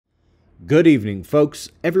Good evening,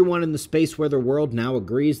 folks. Everyone in the space weather world now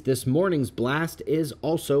agrees this morning's blast is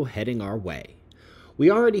also heading our way.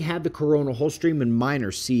 We already had the coronal hole stream and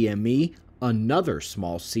minor CME, another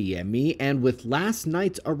small CME, and with last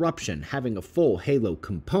night's eruption having a full halo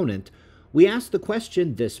component, we asked the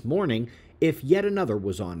question this morning if yet another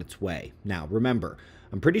was on its way. Now, remember,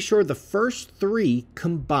 I'm pretty sure the first three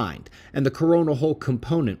combined, and the coronal hole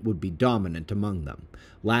component would be dominant among them.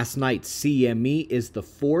 Last night's CME is the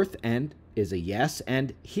fourth and is a yes,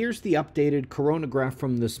 and here's the updated coronagraph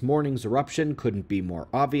from this morning's eruption. Couldn't be more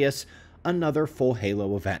obvious. Another full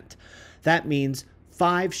halo event. That means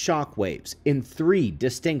 5 shock waves in 3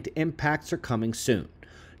 distinct impacts are coming soon.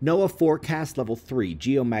 NOAA forecast level 3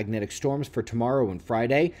 geomagnetic storms for tomorrow and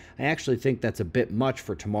Friday. I actually think that's a bit much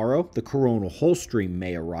for tomorrow. The coronal hole stream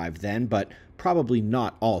may arrive then, but probably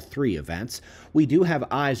not all 3 events. We do have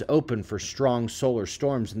eyes open for strong solar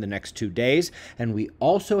storms in the next 2 days, and we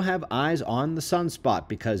also have eyes on the sunspot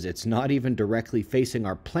because it's not even directly facing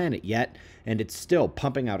our planet yet, and it's still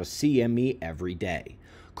pumping out a CME every day.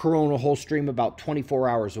 Coronal hole stream about 24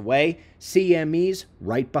 hours away, CMEs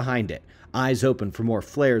right behind it. Eyes open for more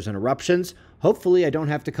flares and eruptions. Hopefully I don't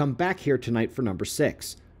have to come back here tonight for number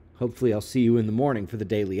 6. Hopefully I'll see you in the morning for the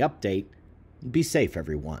daily update. Be safe,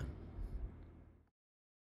 everyone.